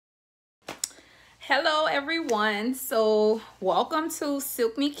Hello everyone. So welcome to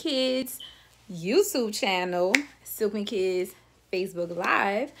Silk Me Kids YouTube channel, Silk Me Kids Facebook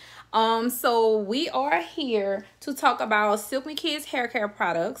Live. So we are here to talk about Silk Me Kids hair care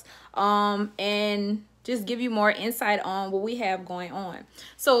products and just give you more insight on what we have going on.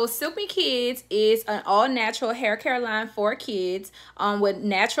 So Silk Me Kids is an all-natural hair care line for kids with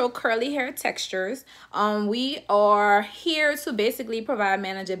natural curly hair textures. We are here to basically provide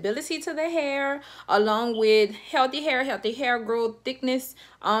manageability to the hair along with healthy hair growth, thickness,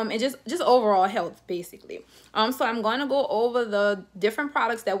 and just overall health basically. So I'm going to go over the different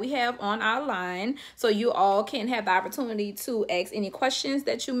products that we have on our line so you all can have the opportunity to ask any questions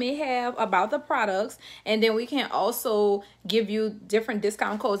that you may have about the products, and then we can also give you different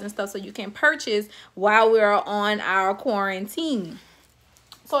discount codes and stuff so you can purchase while we're on our quarantine.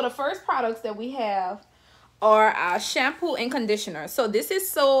 So the first products that we have are our shampoo and conditioner. So this is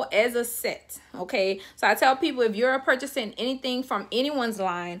sold as a set, okay? So I tell people, if you're purchasing anything from anyone's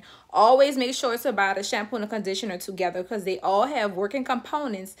line, always make sure to buy the shampoo and the conditioner together because they all have working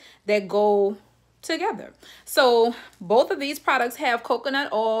components that go together. So both of these products have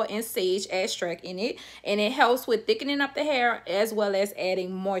coconut oil and sage extract in it, and it helps with thickening up the hair as well as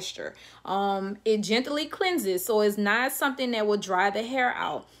adding moisture. It gently cleanses, so it's not something that will dry the hair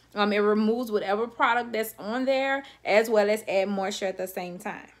out. It removes whatever product that's on there as well as add moisture at the same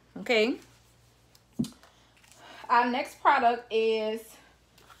time. Okay. Our next product is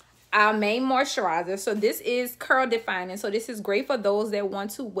our main moisturizer. So this is curl defining. So this is great for those that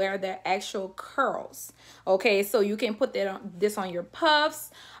want to wear their actual curls. Okay, so you can put this on your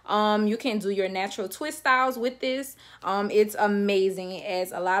puffs. You can do your natural twist styles with this. It's amazing. It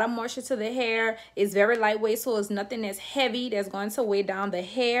adds a lot of moisture to the hair. It's very lightweight, so it's nothing that's heavy that's going to weigh down the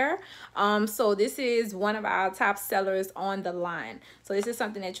hair. So this is one of our top sellers on the line. So this is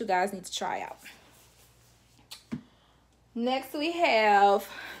something that you guys need to try out. Next we have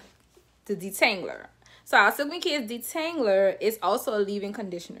the detangler. So our Silk Me Kids detangler is also a leave-in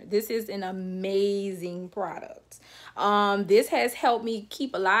conditioner. This is an amazing product. This has helped me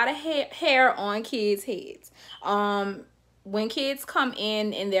keep a lot of hair on kids' heads. When kids come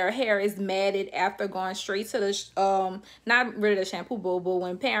in and their hair is matted after going straight to the not rid of the shampoo bowl, but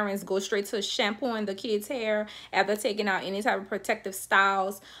when parents go straight to shampooing the kids' hair after taking out any type of protective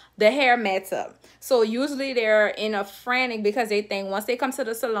styles, the hair mats up. So usually they're in a frantic because they think once they come to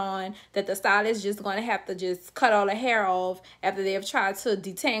the salon that the stylist is just going to have to just cut all the hair off after they have tried to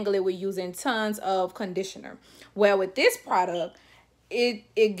detangle it with using tons of conditioner. Well, with this product,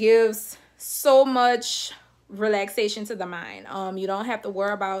 it gives so much relaxation to the mind. You don't have to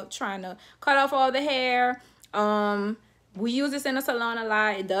worry about trying to cut off all the hair. We use this in the salon a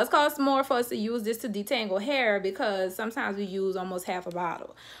lot. It does cost more for us to use this to detangle hair because sometimes we use almost half a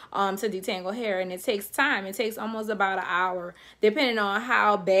bottle to detangle hair, and it takes time. It takes almost about an hour depending on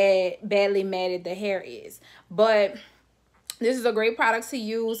how badly matted the hair is. But this is a great product to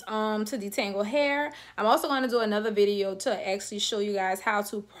use to detangle hair. I'm also going to do another video to actually show you guys how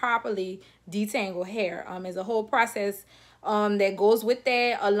to properly detangle hair. There's a whole process that goes with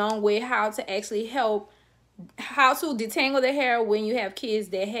that, along with how to actually how to detangle the hair when you have kids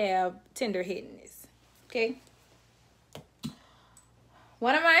that have tender headedness. Okay.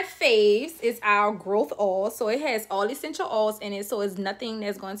 One of my faves is our growth oil. So it has all essential oils in it. So it's nothing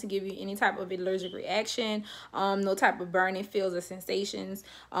that's going to give you any type of allergic reaction, no type of burning feels or sensations.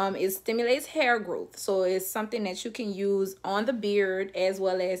 It stimulates hair growth. So it's something that you can use on the beard as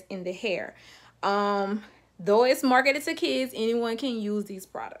well as in the hair. Though it's marketed to kids, anyone can use these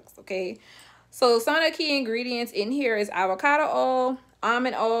products, okay? So some of the key ingredients in here is avocado oil,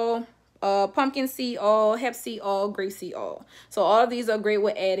 almond oil, pumpkin seed oil, hemp seed oil, grape seed oil. So all of these are great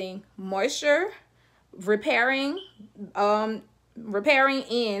with adding moisture, repairing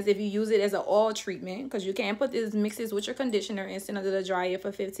ends if you use it as an oil treatment, because you can put this mixes with your conditioner and send under the dryer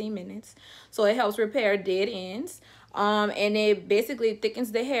for 15 minutes. So it helps repair dead ends, and it basically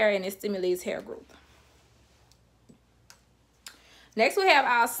thickens the hair and it stimulates hair growth. Next, we have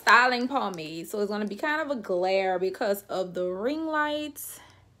our styling pomade. So it's going to be kind of a glare because of the ring lights.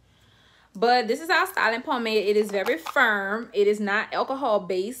 But this is our styling pomade. It is very firm. It is not alcohol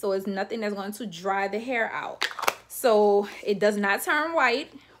based, so it's nothing that's going to dry the hair out. So it does not turn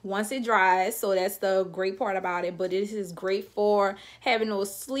white once it dries. So that's the great part about it. But it is great for having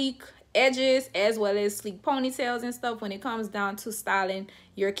those sleek edges as well as sleek ponytails and stuff when it comes down to styling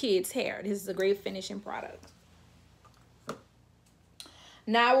your kids' hair. This is a great finishing product.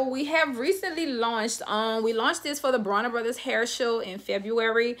 Now, we have recently launched, we launched this for the Bronner Brothers Hair Show in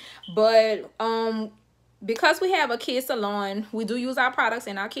February, but because we have a kid salon, we do use our products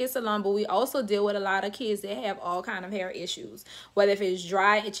in our kid salon, but we also deal with a lot of kids that have all kind of hair issues, whether if it's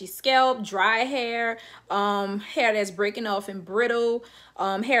dry, itchy scalp, dry hair, hair that's breaking off and brittle,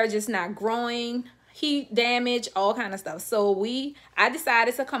 hair just not growing, heat damage, all kind of stuff. So I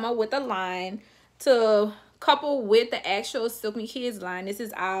decided to come up with a line to couple with the actual Silk Me Kids line. This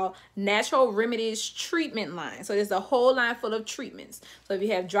is our natural remedies treatment line. So there's a whole line full of treatments. So if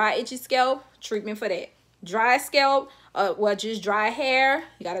you have dry, itchy scalp, treatment for that. Dry scalp, well, just dry hair,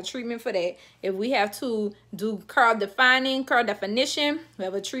 you got a treatment for that. If we have to do curl definition, we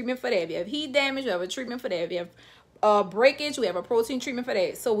have a treatment for that. If you have heat damage, we have a treatment for that. If you have breakage, we have a protein treatment for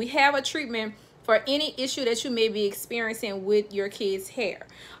that. So we have a treatment for any issue that you may be experiencing with your kids' hair.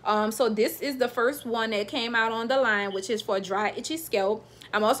 So this is the first one that came out on the line, which is for dry, itchy scalp.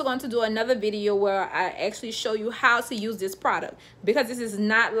 I'm also going to do another video where I actually show you how to use this product, because this is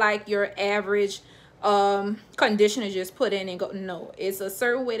not like your average conditioner just put in and go. No, it's a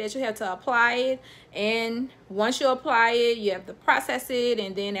certain way that you have to apply it, and once you apply it, you have to process it,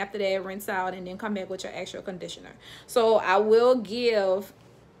 and then after that, rinse out and then come back with your actual conditioner. So I will give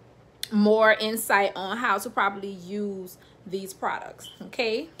more insight on how to properly use these products.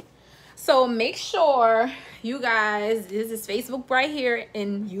 Okay, so make sure you guys, this is Facebook right here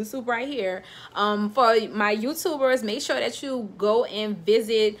and YouTube right here. For my YouTubers, make sure that you go and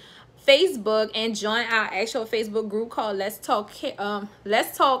visit Facebook and join our actual Facebook group called Let's Talk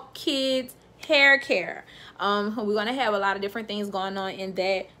Kids Hair Care. We're gonna have a lot of different things going on in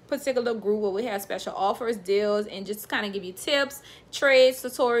that particular group, where we have special offers, deals, and just kind of give you tips, trades,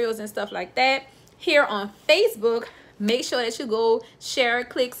 tutorials, and stuff like that. Here on Facebook, make sure that you go share,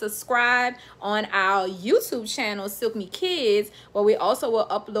 click, subscribe on our YouTube channel, Silk Me Kids, where we also will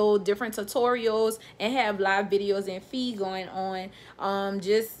upload different tutorials and have live videos and feed going on,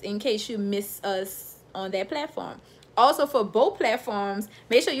 just in case you miss us on that platform. Also, for both platforms,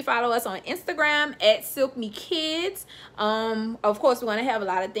 make sure you follow us on Instagram at Silk Me Kids. Of course, we're going to have a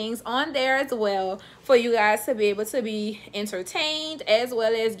lot of things on there as well for you guys to be able to be entertained, as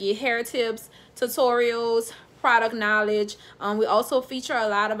well as get hair tips, tutorials, product knowledge. We also feature a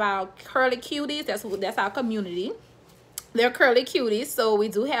lot about curly cuties. That's our community. They're curly cuties, so we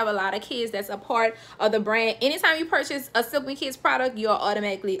do have a lot of kids that's a part of the brand. Anytime you purchase a Silk Me Kids product, you're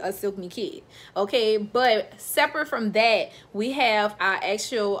automatically a Silk Me Kid. Okay, but separate from that, we have our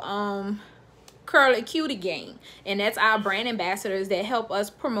actual Curly Cutie Gang, and that's our brand ambassadors that help us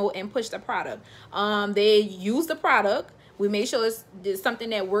promote and push the product. They use the product. We make sure it's something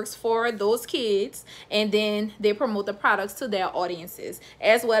that works for those kids, and then they promote the products to their audiences,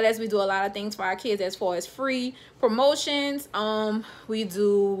 as well as we do a lot of things for our kids as far as free promotions. We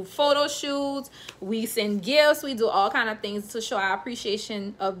do photo shoots, we send gifts, we do all kind of things to show our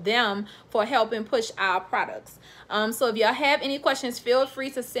appreciation of them for helping push our products. So if y'all have any questions, feel free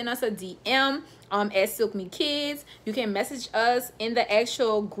to send us a DM at Silk Me Kids. You can message us in the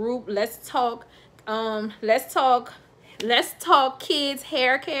actual group Let's Talk Kids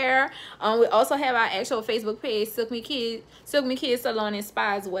Hair Care. We also have our actual Facebook page, Silk Me Kids Salon and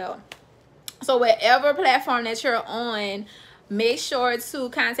Spa as well. So whatever platform that you're on, make sure to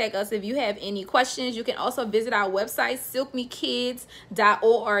contact us if you have any questions. You can also visit our website,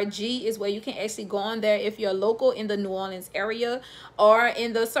 silkmekids.org is where you can actually go on there if you're local in the New Orleans area or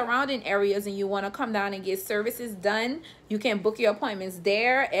in the surrounding areas and you want to come down and get services done. You can book your appointments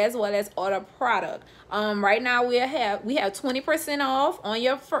there as well as order product. Right now we have 20% off on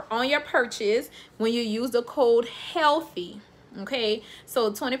your purchase when you use the code HEALTHY. Okay, so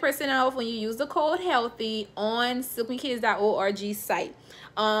 20% off when you use the code HEALTHY on silkmekids.org site.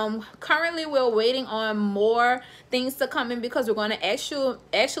 Currently we're waiting on more things to come in, because we're going to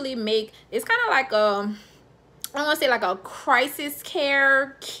actually make, it's kind of like I don't want to say like a crisis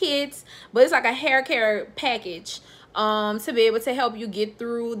care kit, but it's like a hair care package to be able to help you get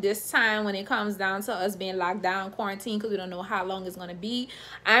through this time when it comes down to us being locked down, quarantine, because we don't know how long it's going to be.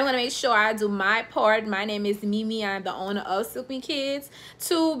 I'm going to make sure I do my part. My name is Mimi. I'm the owner of Silk Me Kids,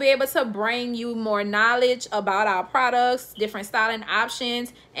 to be able to bring you more knowledge about our products, different styling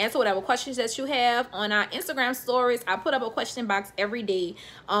options, answer whatever questions that you have. On our Instagram stories, I put up a question box every day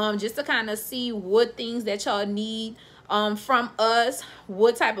just to kind of see what things that y'all need from us,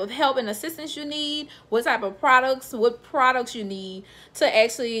 what type of help and assistance you need, what type of products, what products you need to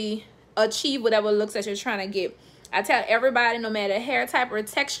actually achieve whatever looks that you're trying to get. I tell everybody, no matter hair type or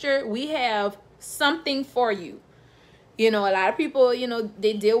texture, we have something for you. You know, a lot of people, you know,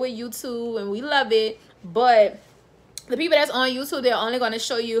 they deal with YouTube and we love it, but the people that's on YouTube, they're only going to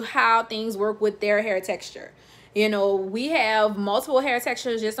show you how things work with their hair texture. You know, we have multiple hair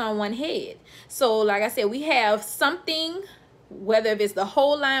textures just on one head. So like I said, we have something, whether if it's the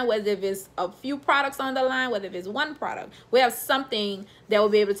whole line, whether if it's a few products on the line, whether if it's one product, we have something that will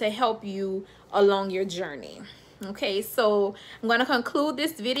be able to help you along your journey. Okay, so I'm going to conclude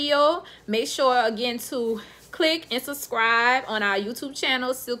this video. Make sure again to click and subscribe on our YouTube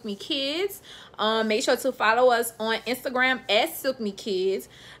channel, Silk Me Kids. Make sure to follow us on Instagram at Silk Me Kids.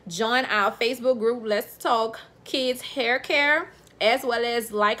 Join our Facebook group, Let's Talk Kids Hair Care, as well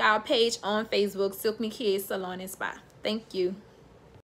as like our page on Facebook, Silk Me Kids Salon and Spa. Thank you.